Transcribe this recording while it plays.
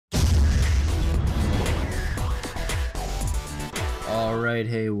Alright,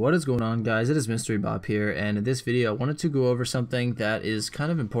 hey, what is going on, guys? It is MysteryBop here, and in this video I wanted to go over something that is kind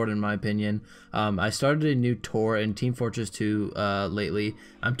of important in my opinion. I started a new tour in Team Fortress 2 lately.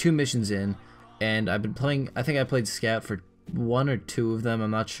 I'm 2 missions in, and I've been playing, I think I played Scout for 1 or 2 of them, I'm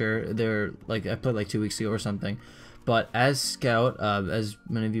not sure. They're like, I played like 2 weeks ago or something. But as Scout, as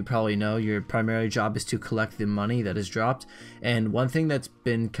many of you probably know, your primary job is to collect the money that is dropped. And one thing that's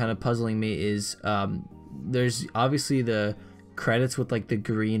been kind of puzzling me is there's obviously the credits with like the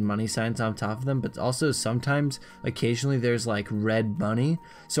green money signs on top of them, but also sometimes occasionally there's like red money.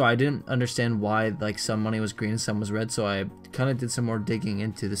 So I didn't understand why like some money was green and some was red, so I kind of did some more digging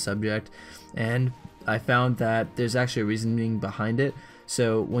into the subject, and I found that there's actually a reasoning behind it.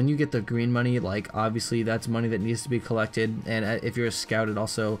 So when you get the green money, like obviously that's money that needs to be collected, and if you're a scout it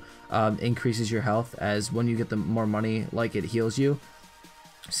also increases your health, as when you get the more money, like it heals you.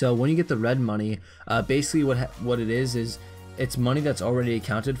 So when you get the red money, basically what it is it's money that's already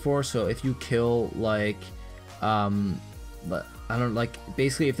accounted for. So if you kill like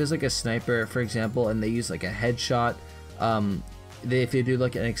basically if there's like a sniper, for example, and they use like a headshot, if they do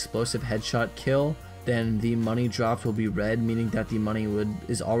like an explosive headshot kill, then the money dropped will be red, meaning that the money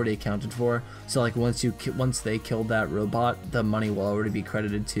is already accounted for. So like once they killed that robot, the money will already be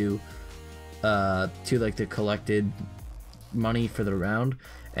credited to like the collected money for the round.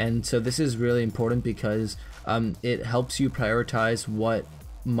 And so this is really important because it helps you prioritize what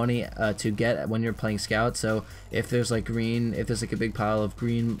money to get when you're playing Scout. So if there's like green, if there's like a big pile of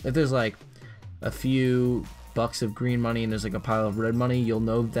green, if there's like a few bucks of green money and there's like a pile of red money, you'll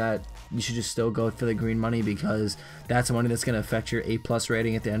know that you should just still go for the green money, because that's money that's going to affect your A+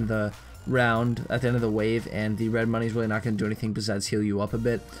 rating at the end of the round, at the end of the wave, and the red money is really not going to do anything besides heal you up a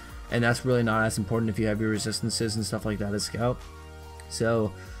bit, and that's really not as important if you have your resistances and stuff like that as Scout.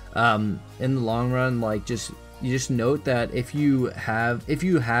 So in the long run, like you just note that if you have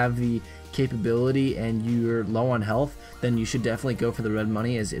the capability and you're low on health, then you should definitely go for the red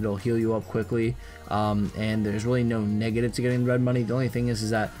money, as it'll heal you up quickly, and there's really no negative to getting the red money. The only thing is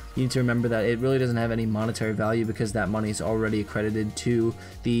that you need to remember that it really doesn't have any monetary value, because that money is already accredited to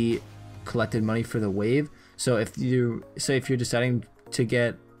the collected money for the wave. So if you're deciding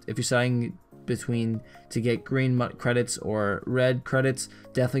between to get green credits or red credits,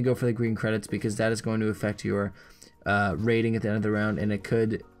 definitely go for the green credits, because that is going to affect your rating at the end of the round, and it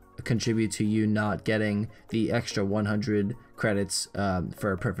could contribute to you not getting the extra 100 credits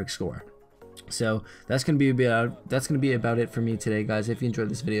for a perfect score. So that's gonna be about it for me today, guys. If you enjoyed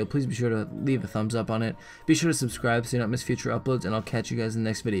this video, please be sure to leave a thumbs up on it. Be sure to subscribe so you don't miss future uploads, and I'll catch you guys in the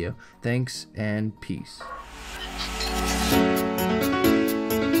next video. Thanks and peace.